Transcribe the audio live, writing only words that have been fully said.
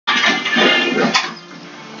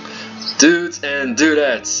Dudes and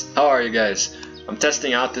dudettes, how are you guys? I'm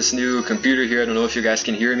testing out this new computer here. I don't know if you guys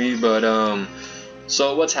can hear me, but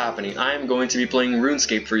so what's happening? I'm going to be playing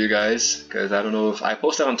RuneScape for you guys, because I don't know if I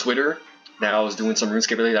posted on Twitter that I was doing some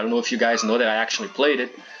RuneScape related. I don't know if you guys know that I actually played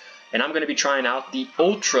it, and I'm going to be trying out the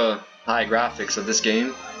ultra high graphics of this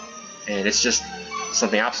game, and it's just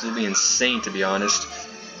something absolutely insane, to be honest.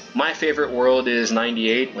 My favorite world is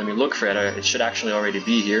 98. Let me look for it. It should actually already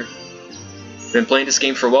be here. Been playing this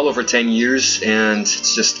game for well over 10 years, and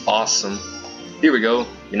it's just awesome. Here we go,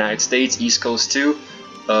 United States, East Coast 2.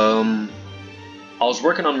 I was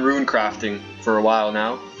working on rune crafting for a while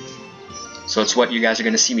now, so it's what you guys are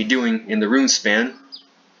going to see me doing in the rune span.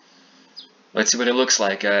 Let's see what it looks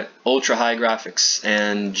like at ultra high graphics,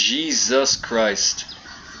 and Jesus Christ.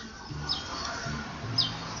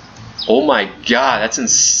 Oh my god, that's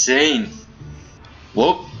insane.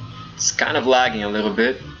 Whoop, it's kind of lagging a little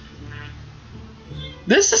bit.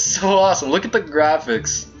 This is so awesome, look at the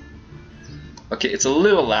graphics. Okay, it's a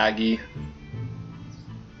little laggy.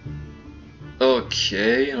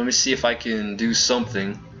 Okay, let me see if I can do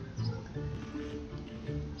something.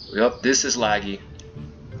 Yup, this is laggy.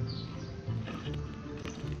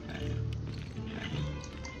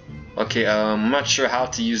 Okay, I'm not sure how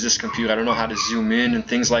to use this computer. I don't know how to zoom in and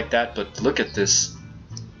things like that, but look at this.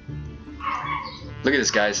 Look at this,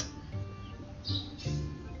 guys.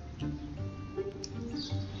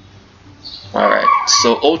 Alright,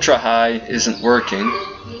 so ultra high isn't working.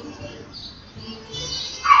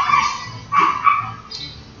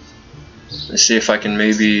 Let's see if I can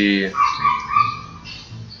maybe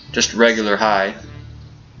just regular high.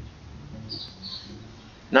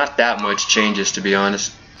 Not that much changes, to be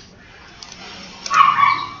honest.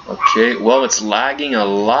 Okay, well, it's lagging a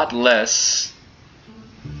lot less.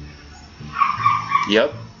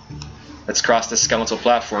 Yep. Let's cross the skeletal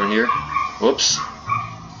platform here. Whoops.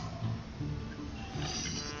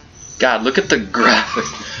 God, look at the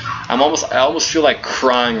graphics. I almost feel like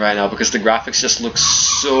crying right now because the graphics just look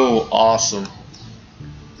so awesome.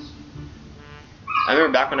 I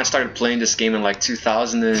remember back when I started playing this game in like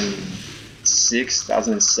 2006,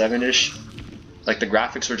 2007-ish. Like the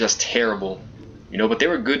graphics were just terrible, you know, but they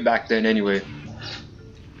were good back then anyway.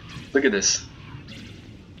 Look at this.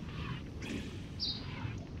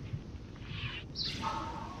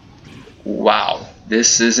 Wow,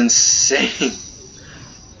 this is insane.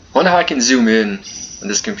 Wonder how I can zoom in on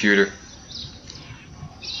this computer.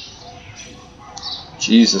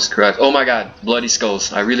 Jesus Christ. Oh my god, bloody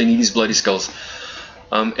skulls. I really need these bloody skulls.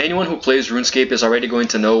 Anyone who plays RuneScape is already going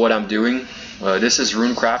to know what I'm doing. This is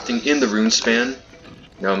rune crafting in the rune span.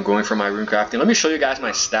 Now I'm going for my rune crafting. Let me show you guys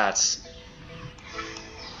my stats.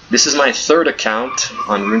 This is my third account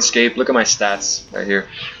on RuneScape. Look at my stats right here.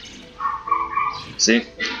 See,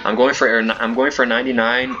 I'm going for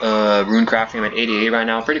 99 rune crafting. I'm at 88 right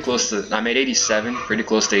now. Pretty close to. I'm at 87. Pretty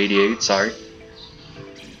close to 88. Sorry.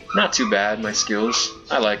 Not too bad. My skills.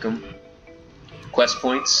 I like them. Quest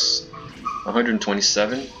points.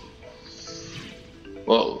 127.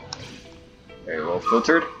 Whoa. Very well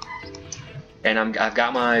filtered. And I've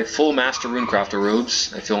got my full master runecrafter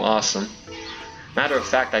robes. I feel awesome. Matter of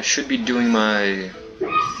fact, I should be using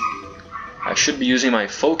my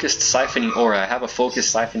focused siphoning aura. I have a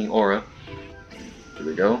focused siphoning aura. Here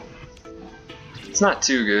we go. It's not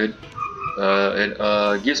too good.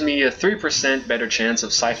 It gives me a 3% better chance of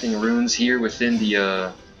siphoning runes here within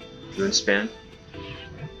the rune span.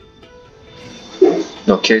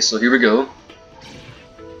 Okay, so here we go.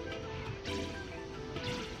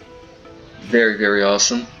 Very, very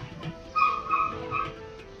awesome.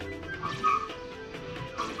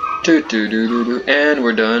 And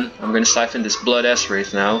we're done. I'm gonna siphon this Blood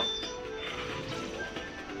S-Wraith now.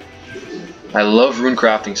 I love rune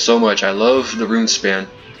crafting so much. I love the rune span.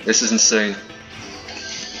 This is insane.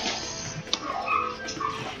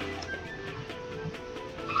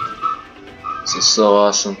 This is so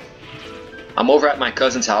awesome. I'm over at my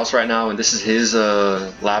cousin's house right now, and this is his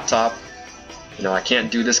laptop. You know, I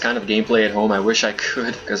can't do this kind of gameplay at home. I wish I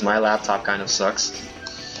could, because my laptop kind of sucks.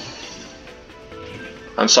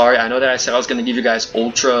 I'm sorry, I know that I said I was going to give you guys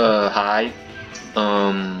ultra high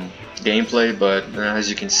gameplay, but as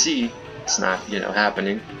you can see, it's not, you know,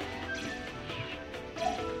 happening.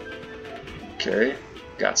 Okay,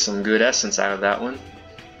 got some good essence out of that one.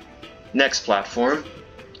 Next platform.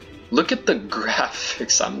 Look at the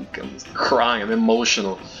graphics. I'm crying, I'm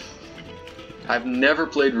emotional. I've never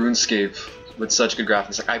played RuneScape with such good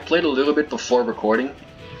graphics. Like, I played a little bit before recording,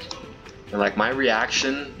 and like my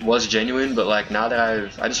reaction was genuine, but like now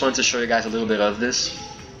that I just wanted to show you guys a little bit of this.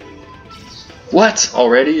 What?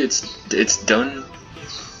 Already? It's done?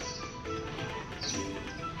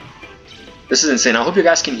 This is insane. I hope you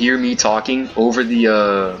guys can hear me talking over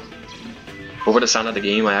the sound of the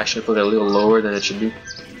game. I actually put it a little lower than it should be.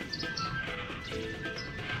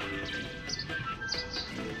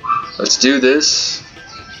 Let's do this.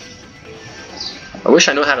 I wish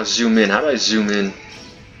I knew how to zoom in. How do I zoom in?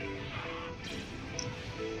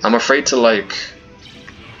 I'm afraid to, like,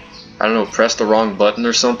 I don't know, press the wrong button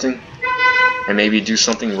or something and maybe do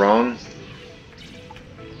something wrong.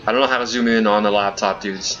 I don't know how to zoom in on the laptop,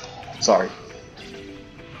 dudes. Sorry.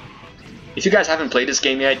 If you guys haven't played this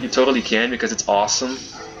game yet, you totally can because it's awesome.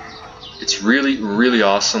 It's really, really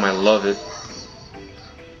awesome. I love it.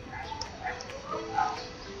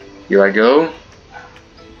 Here I go.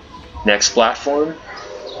 Next platform.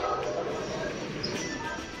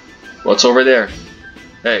 What's over there?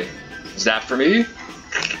 Hey, is that for me?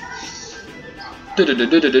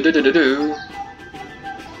 Do-do-do-do-do-do-do-do.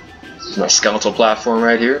 This is my skeletal platform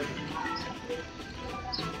right here.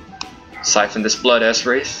 Siphon this blood,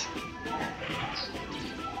 S-Wraith.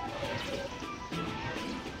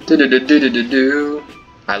 Do-do-do-do-do-do.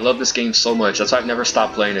 I love this game so much. That's why I've never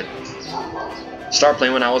stopped playing it. Started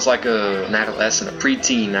playing when I was like an adolescent, a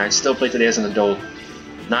preteen. I still play today as an adult.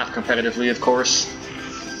 Not competitively, of course.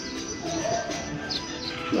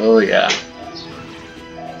 Oh yeah.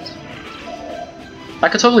 I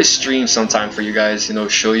could totally stream sometime for you guys, you know,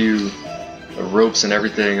 show you the ropes and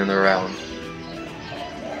everything in the round.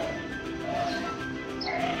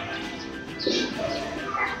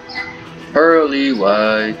 Pearly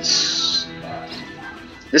whites.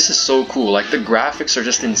 This is so cool. Like the graphics are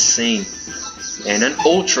just insane. And then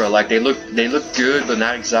ultra, like they look good, but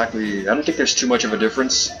not exactly. I don't think there's too much of a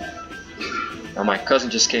difference. Now my cousin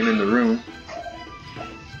just came in the room.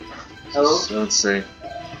 Hello. So let's see.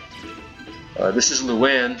 This is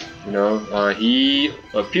Luan. You know, he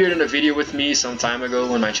appeared in a video with me some time ago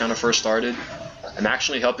when my channel first started. I'm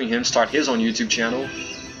actually helping him start his own YouTube channel.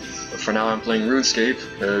 But for now, I'm playing RuneScape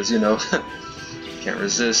because, you know, can't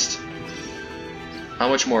resist. How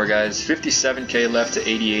much more, guys? 57k left to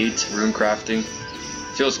 88. Rune crafting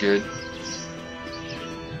feels good.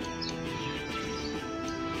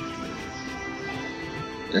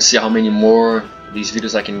 Let's see how many more of these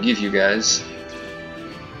videos I can give you guys.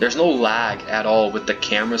 There's no lag at all with the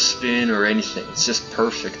camera spin or anything. It's just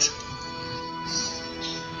perfect.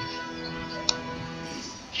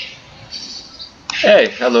 Hey,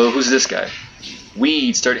 hello, who's this guy?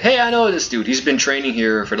 Weeds 30. Hey, I know this dude. He's been training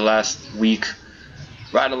here for the last week,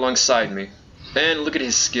 right alongside me. And look at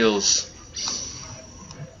his skills.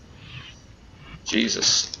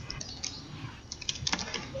 Jesus.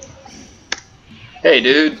 Hey,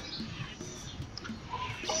 dude.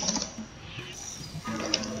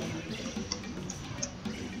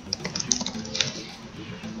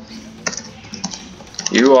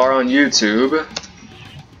 You are on YouTube.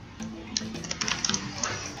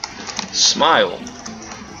 Smile.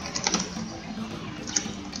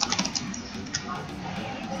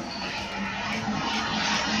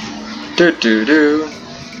 Do do do.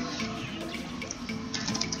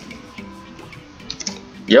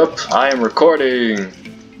 Yup, I am recording.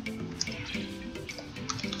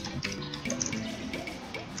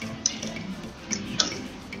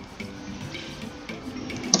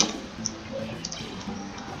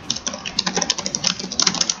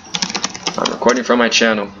 I'm recording from my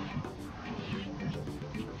channel.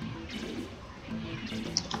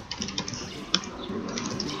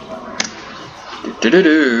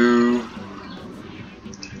 Do-do-do.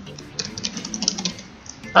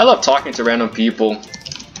 I love talking to random people.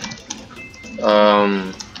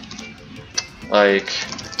 Like,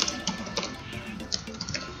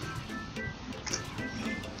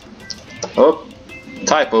 oh,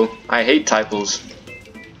 typo. I hate typos.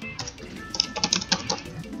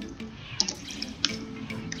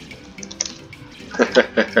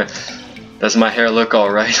 Does my hair look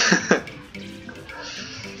alright?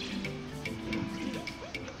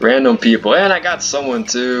 Random people, and I got someone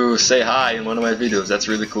to say hi in one of my videos. That's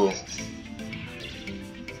really cool.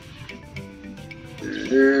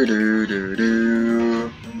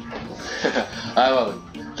 Ah, mano,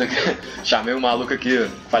 chamei um maluco aqui,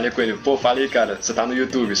 falei com ele, pô, falei, cara, você tá no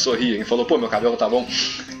YouTube, sorri. Ele falou, pô, meu cabelo tá bom.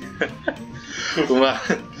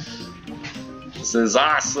 Vocês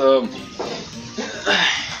awesome.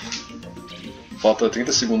 Falta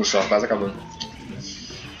 30 segundos só, quase acabando.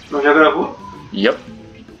 Não já gravou? Yep.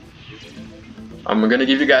 I'm gonna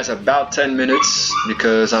give you guys about 10 minutes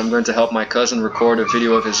because I'm going to help my cousin record a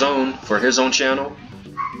video of his own for his own channel.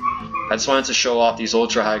 I just wanted to show off these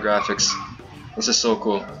ultra high graphics. This is so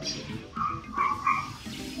cool.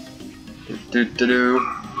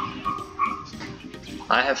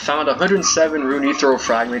 I have found 107 rune ethereal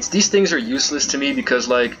fragments. These things are useless to me because,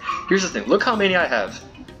 like, here's the thing. Look how many I have.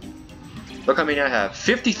 Look how many I have.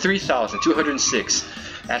 53,206.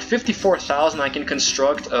 At 54,000 I can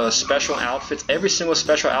construct special outfits, every single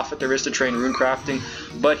special outfit there is to train rune crafting.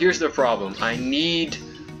 But here's the problem. I need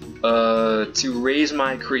to raise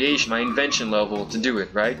my invention level to do it,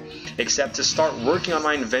 right? Except to start working on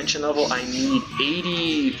my invention level I need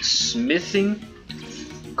 80 smithing,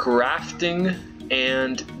 crafting,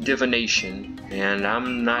 and divination. And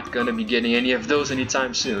I'm not gonna be getting any of those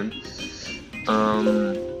anytime soon.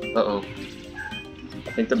 Uh-oh.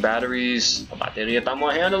 I think the batteries... A bateria tá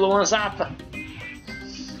morrendo, Luan Zappa!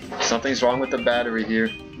 Something's wrong with the battery here.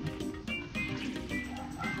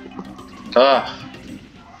 Ah!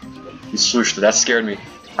 Que susto, that scared me.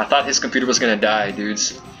 I thought his computer was gonna die,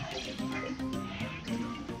 dudes.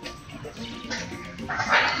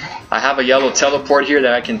 I have a yellow teleport here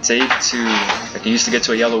that I can take to... I can use to get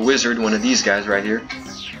to a yellow wizard, one of these guys right here.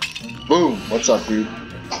 Boom! What's up, dude?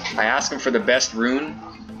 I asked him for the best rune.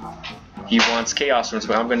 He wants chaos runes,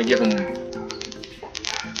 but I'm gonna give him...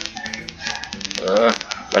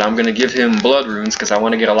 but I'm gonna give him blood runes because I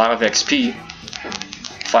want to get a lot of XP.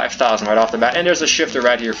 5,000 right off the bat, and there's a shifter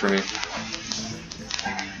right here for me.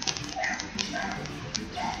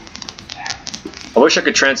 I wish I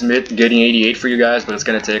could transmit getting 88 for you guys, but it's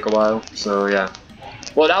gonna take a while. So yeah.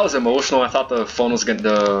 Well, that was emotional. I thought the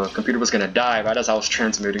computer was gonna die right as I was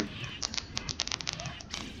transmitting.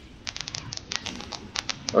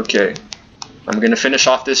 Okay. I'm gonna finish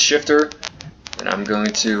off this shifter, and I'm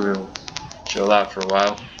going to chill out for a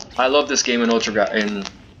while. I love this game in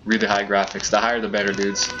really high graphics. The higher the better,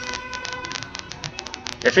 dudes.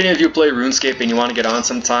 If any of you play RuneScape and you want to get on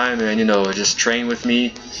sometime and, you know, just train with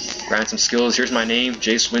me, grind some skills, here's my name,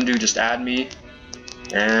 Jay Swindu, just add me,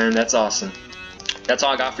 and that's awesome. That's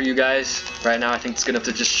all I got for you guys. Right now I think it's good enough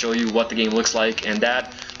to just show you what the game looks like, and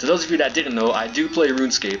that, to those of you that didn't know, I do play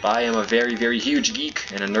RuneScape. I am a very, very huge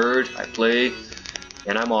geek and a nerd. I play,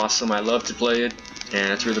 and I'm awesome. I love to play it,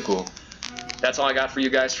 and it's really cool. That's all I got for you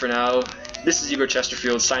guys for now. This is Igor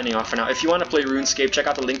Chesterfield signing off for now. If you want to play RuneScape, check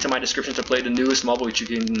out the link to my description to play the newest mobile, which you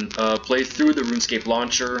can play through the RuneScape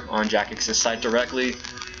launcher on JackX's site directly.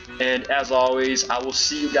 And as always, I will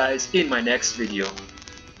see you guys in my next video.